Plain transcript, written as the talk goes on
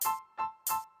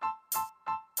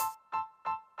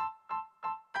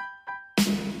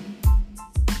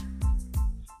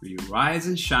We rise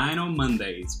and shine on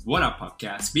Mondays. What up,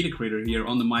 podcast? Be the creator here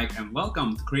on the mic, and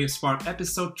welcome to Creative Spark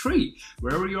episode 3.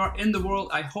 Wherever you are in the world,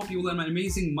 I hope you will have an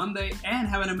amazing Monday and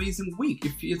have an amazing week.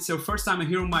 If it's your first time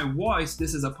hearing my voice,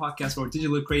 this is a podcast for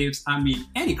digital creatives. I mean,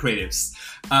 any creatives.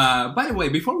 By the way,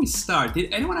 before we start,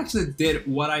 did anyone actually did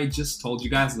what I just told you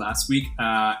guys last week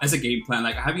as a game plan?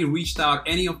 Like, have you reached out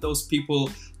any of those people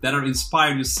that are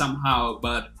inspired you somehow,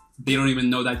 but they don't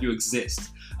even know that you exist?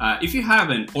 If you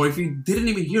haven't, or if you didn't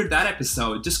even hear that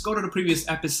episode, just go to the previous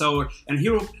episode and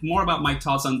hear more about my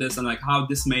thoughts on this and like how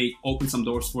this may open some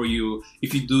doors for you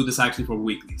if you do this actually for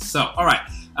weekly. So, alright,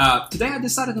 today I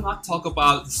decided to not talk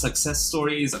about success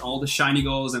stories and all the shiny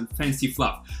goals and fancy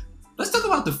fluff. Let's talk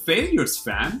about the failures,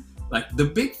 fam. Like the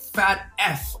big fat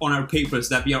F on our papers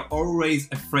that we are always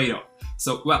afraid of.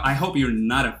 So, well, I hope you're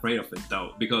not afraid of it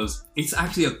though, because it's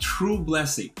actually a true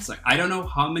blessing. It's like, I don't know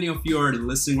how many of you are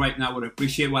listening right now would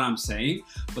appreciate what I'm saying,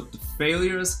 but the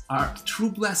failures are true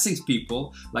blessings,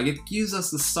 people. Like, it gives us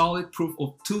the solid proof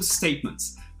of two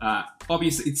statements.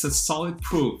 Obviously, it's a solid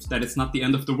proof that it's not the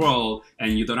end of the world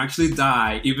and you don't actually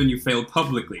die even you fail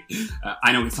publicly.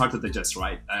 I know it's hard to digest,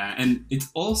 right? And it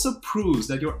also proves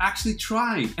that you're actually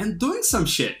trying and doing some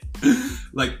shit.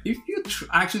 Like, if you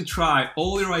actually try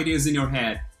all your ideas in your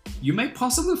head, you may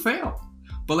possibly fail.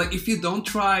 But like, if you don't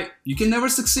try, you can never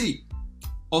succeed.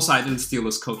 Also, I didn't steal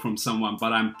this quote from someone,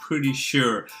 but I'm pretty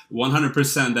sure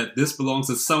 100% that this belongs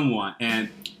to someone, and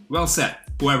well said,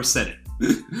 whoever said it.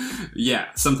 Yeah,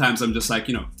 sometimes I'm just like,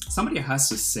 you know, somebody has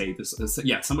to say this.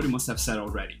 Yeah, somebody must have said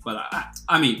already. But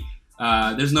I mean,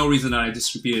 there's no reason that I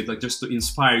just repeat it, like just to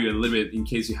inspire you a little bit in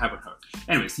case you haven't heard.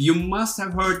 Anyways, you must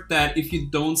have heard that if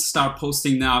you don't start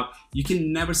posting now, you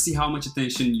can never see how much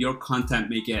attention your content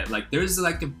may get. Like, there's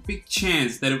like a big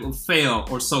chance that it will fail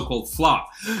or so-called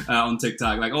flop on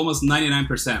TikTok, like almost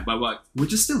 99%. But what,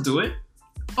 would you still do it?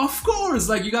 Of course,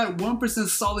 like, you got 1%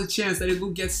 solid chance that it will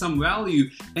get some value,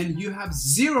 and you have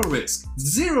zero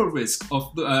risk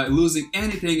of losing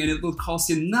anything, and it will cost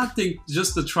you nothing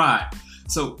just to try.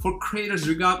 So for creators,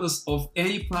 regardless of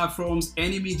any platforms,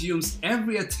 any mediums,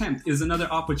 every attempt is another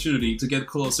opportunity to get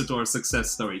closer to our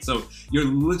success story. So you're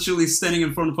literally standing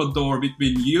in front of a door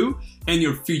between you and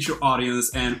your future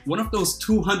audience, and one of those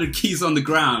 200 keys on the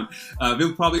ground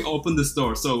will probably open this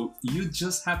door. So you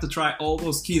just have to try all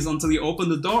those keys until you open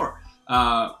the door.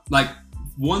 Like,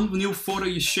 one new photo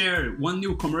you share, one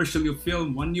new commercial you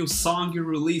film, one new song you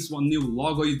release, one new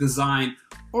logo you design,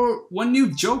 or one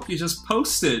new joke you just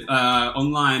posted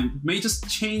online may just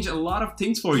change a lot of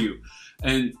things for you.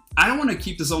 And I don't want to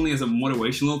keep this only as a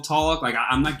motivational talk. Like,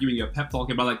 I'm not giving you a pep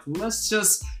talk about, like, let's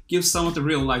just give some of the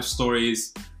real life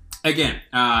stories. Again,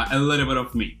 a little bit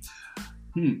of me.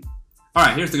 All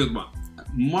right, here's the good one.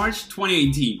 March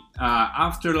 2018,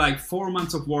 after like 4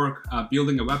 months of work,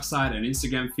 building a website, an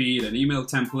Instagram feed, and email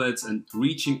templates, and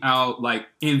reaching out like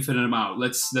infinite amount.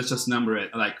 Let's just number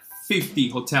it, like 50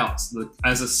 hotels.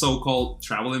 As a so-called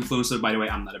travel influencer, by the way,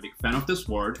 I'm not a big fan of this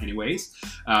word anyways.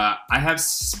 I have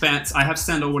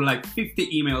sent over like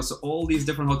 50 emails to all these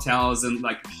different hotels and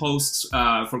like hosts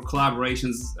for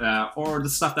collaborations or the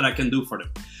stuff that I can do for them.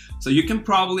 So you can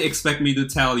probably expect me to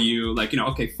tell you, like, you know,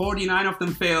 okay, 49 of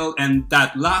them failed and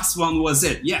that last one was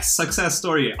it. Yes, success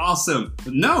story, awesome.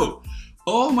 But no,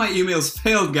 all my emails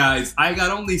failed, guys. I got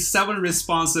only 7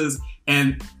 responses,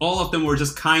 and all of them were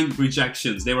just kind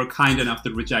rejections. They were kind enough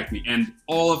to reject me, and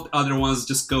all of the other ones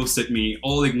just ghosted me,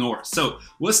 all ignored. So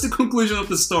what's the conclusion of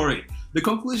the story? The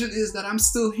conclusion is that I'm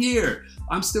still here.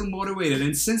 I'm still motivated,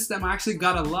 and since then I actually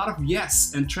got a lot of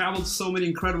yes and traveled to so many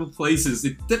incredible places.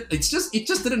 It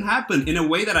just didn't happen in a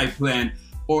way that I planned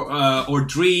or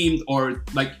dreamed, or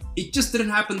like, it just didn't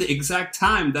happen the exact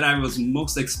time that I was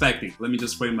most expecting. Let me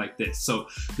just frame like this. So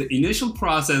the initial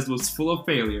process was full of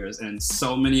failures, and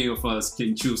so many of us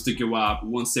can choose to give up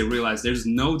once they realize there's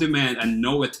no demand and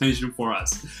no attention for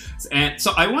us. And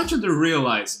so I want you to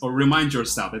realize, or remind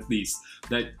yourself at least,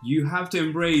 that you have to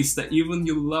embrace that even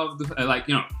you love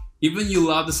the, even you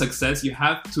love the success, you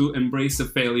have to embrace the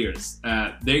failures.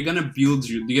 They're gonna build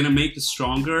you, they're gonna make you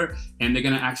stronger, and they're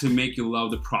gonna actually make you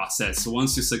love the process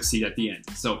once you succeed at the end.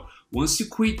 So once you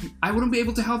quit, I wouldn't be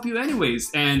able to help you anyways,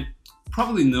 and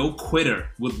probably no quitter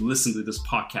would listen to this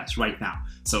podcast right now.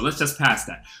 So let's just pass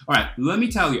that. All right, let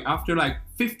me tell you, after like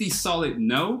 50 solid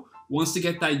no, once you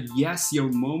get that yes, your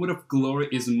moment of glory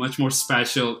is much more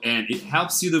special, and it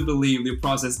helps you to believe the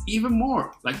process even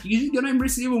more. Like, you're gonna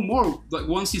embrace it even more, like,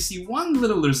 once you see one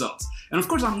little result. And of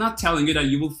course, I'm not telling you that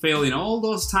you will fail in all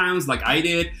those times like I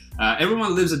did.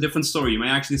 Everyone lives a different story. You may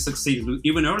actually succeed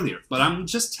even earlier. But I'm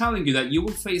just telling you that you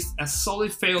will face a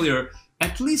solid failure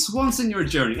at least once in your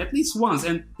journey, at least once.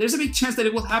 And there's a big chance that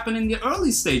it will happen in the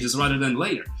early stages rather than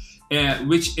later,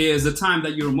 which is the time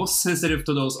that you're most sensitive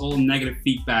to those all negative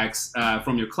feedbacks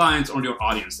from your clients or your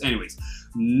audience. Anyways,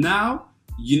 now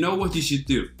you know what you should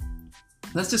do.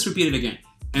 Let's just repeat it again.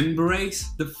 Embrace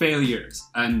the failures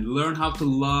and learn how to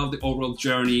love the overall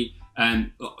journey,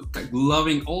 and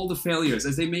loving all the failures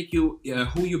as they make you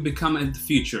who you become in the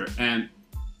future. And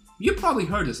you probably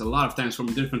heard this a lot of times from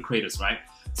different creators, right?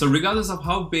 So regardless of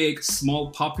how big,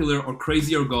 small, popular, or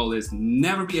crazy your goal is,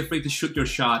 never be afraid to shoot your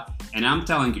shot. And I'm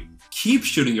telling you, keep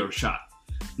shooting your shot,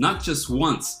 not just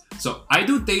once. So I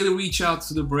do daily reach out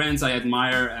to the brands I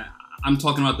admire. I'm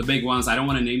talking about the big ones. I don't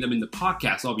want to name them in the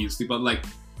podcast, obviously, but like,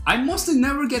 I mostly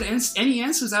never get any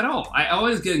answers at all. I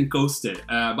always get ghosted,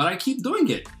 but I keep doing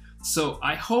it. So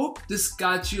I hope this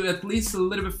got you at least a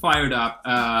little bit fired up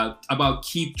about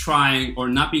keep trying, or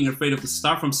not being afraid of to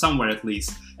start from somewhere at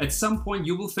least. At some point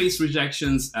you will face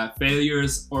rejections,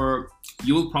 failures, or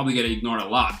you will probably get ignored a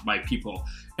lot by people,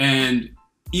 and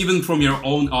even from your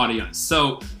own audience.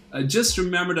 So just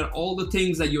remember that all the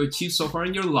things that you achieved so far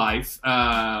in your life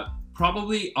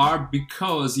probably are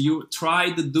because you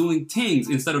tried doing things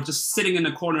instead of just sitting in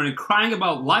a corner and crying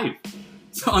about life.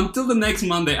 So until the next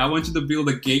Monday, I want you to build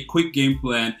a quick game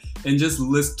plan and just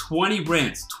list 20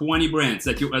 brands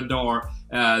that you adore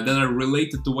that are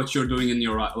related to what you're doing in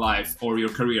your life or your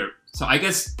career. So I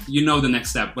guess you know the next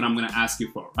step, what I'm going to ask you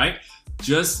for, right?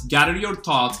 Just gather your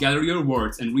thoughts, gather your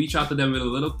words, and reach out to them with a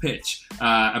little pitch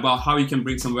about how you can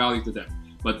bring some value to them.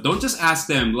 But don't just ask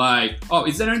them like, oh,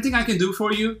 is there anything I can do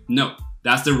for you? No,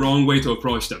 that's the wrong way to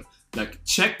approach them. Like,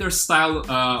 check their style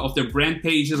of their brand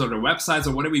pages or their websites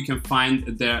or whatever you can find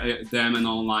them and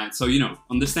online. So,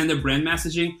 understand their brand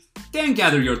messaging, then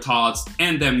gather your thoughts,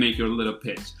 and then make your little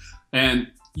pitch. And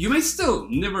you may still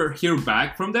never hear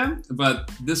back from them,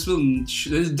 but this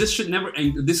should never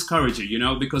discourage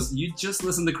you, because you just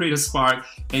listen to Creative Spark,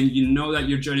 and you know that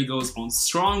your journey goes on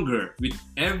stronger with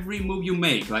every move you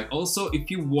make. Like, also,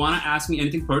 if you want to ask me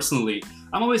anything personally,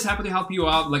 I'm always happy to help you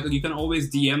out. Like, you can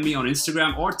always DM me on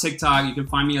Instagram or TikTok. You can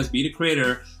find me as Be The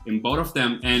Creator in both of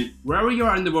them. And wherever you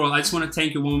are in the world, I just want to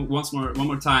thank you one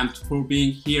more time for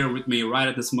being here with me right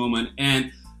at this moment.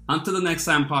 And until the next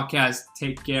time podcast,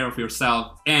 take care of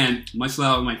yourself, and much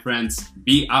love, my friends.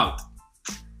 Be out.